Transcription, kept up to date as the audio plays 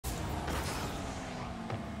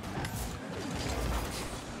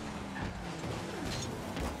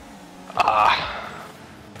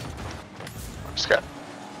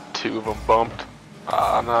2 of them bumped.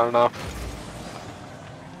 Not enough.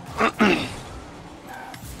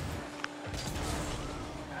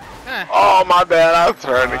 Oh, my bad. I was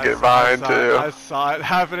trying to get behind too. I saw it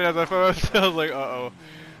happening as I focused. I was like, uh-oh.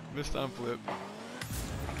 Missed on flip.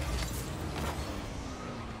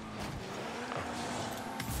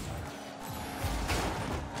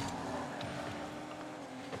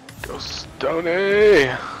 Go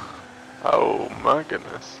Stoney! Oh my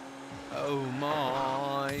goodness. Oh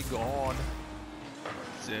my god.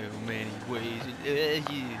 So many ways to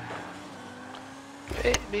love you.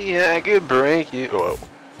 Maybe I could break you. Whoa.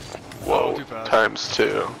 Whoa. Oh, Times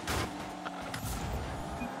 2.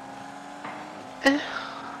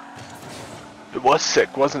 It was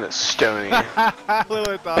sick, wasn't it, Stoney?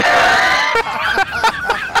 Literally thought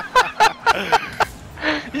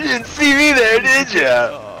You didn't see me there, did you?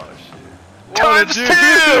 oh shit. Times 2!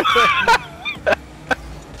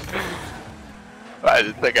 I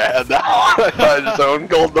didn't think I had that one. I thought I just owned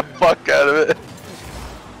gold the fuck out of it.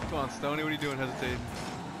 Come on, Stoney, what are you doing hesitating?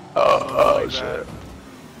 Oh, like shit. that.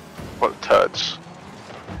 What a touch.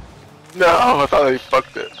 No, I thought he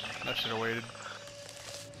fucked it. I should have waited.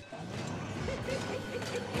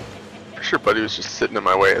 For sure Buddy was just sitting in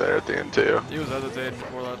my way there at the end too. He was hesitating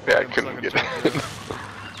before that. Yeah, I couldn't get in.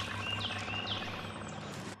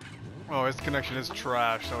 Oh, his connection is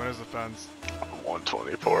trash, so in his defense.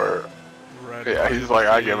 124. Red Yeah, he's like,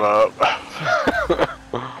 I give up.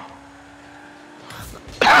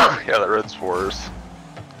 Yeah, the red's worse.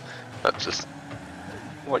 That's just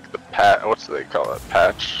like the what's they call it?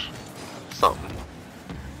 Patch? Something.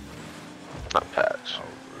 Not patch.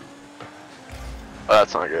 Oh,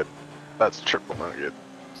 that's not good. That's triple not good.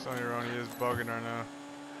 Sonny Ronnie is bugging right now.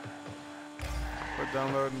 Quit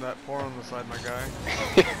downloading that porn on the side, my guy.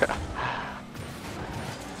 Yeah.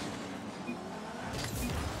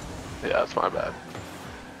 Yeah, that's my bad.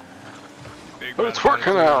 Big But it's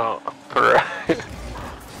working out. Right. It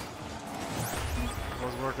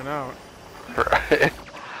was working out. Right.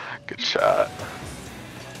 Good shot.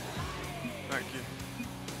 Thank you.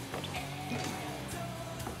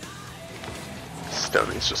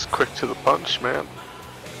 Stoney's just quick to the punch, man.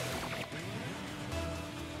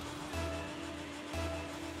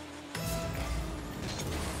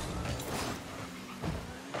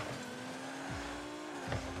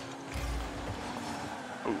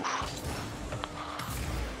 Oof.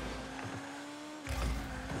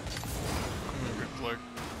 Good flick.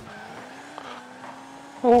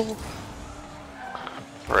 Oh.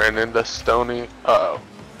 Ran into Stoney. Uh oh.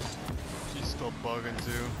 He's still bugging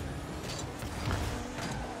too.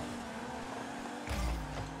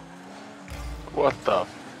 What the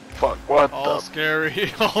fuck? What all the?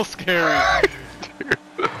 Scary. All scary. Dude.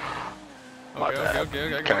 My bad.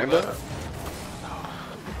 Okay. Kinda.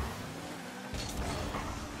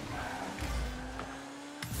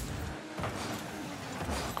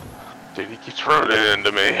 Dude, he keeps running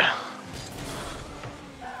into me.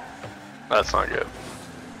 That's not good.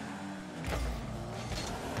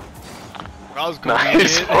 I was going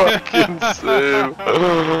Nice in. fucking save.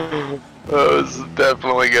 That was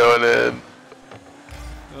definitely going in.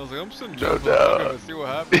 I was like, I'm sitting No just doubt. to see what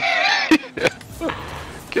happens. Yeah.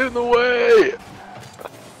 Get in the way!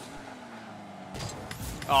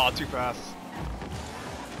 Oh, too fast.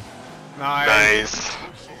 Nice. Nice.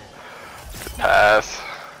 Good pass.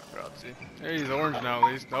 Hey, he's orange now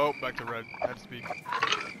at least. Nope, back to red. I had to speak.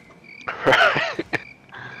 Right.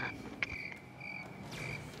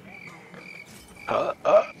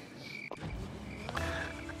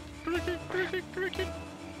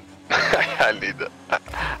 I need to.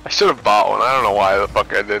 I should have bought one. I don't know why the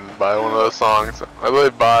fuck I didn't buy one of those songs. I really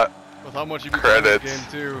bought With how much you credits. Game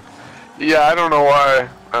too. Yeah, I don't know why.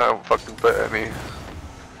 I don't fucking put any.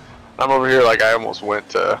 I'm over here like I almost went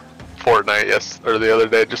to Fortnite or the other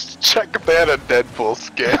day just to check if they had a Deadpool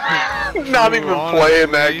skin. Not even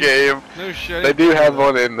playing that game. No shit. They do have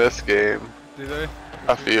one in this game. Do they?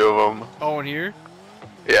 A few of them. Oh, in here?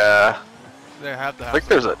 Yeah. They have to have I think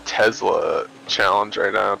there's a Tesla challenge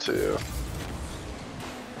right now too.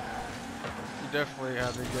 You definitely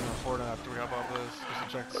have to get a Fortnite after we hop off this just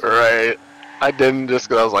to check this. Right. I didn't just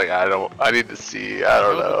because I was like, I need to see. I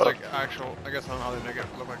don't know. It's like actual. I guess I don't know how they make it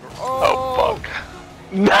look like. Oh fuck.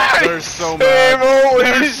 Nice. They're so mad. Holy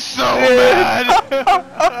They're so mad.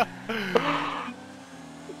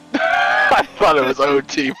 I thought it was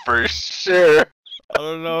OT for sure. I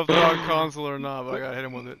don't know if they're on console or not, but I gotta hit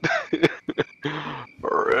him with it.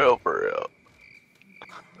 For real, for real.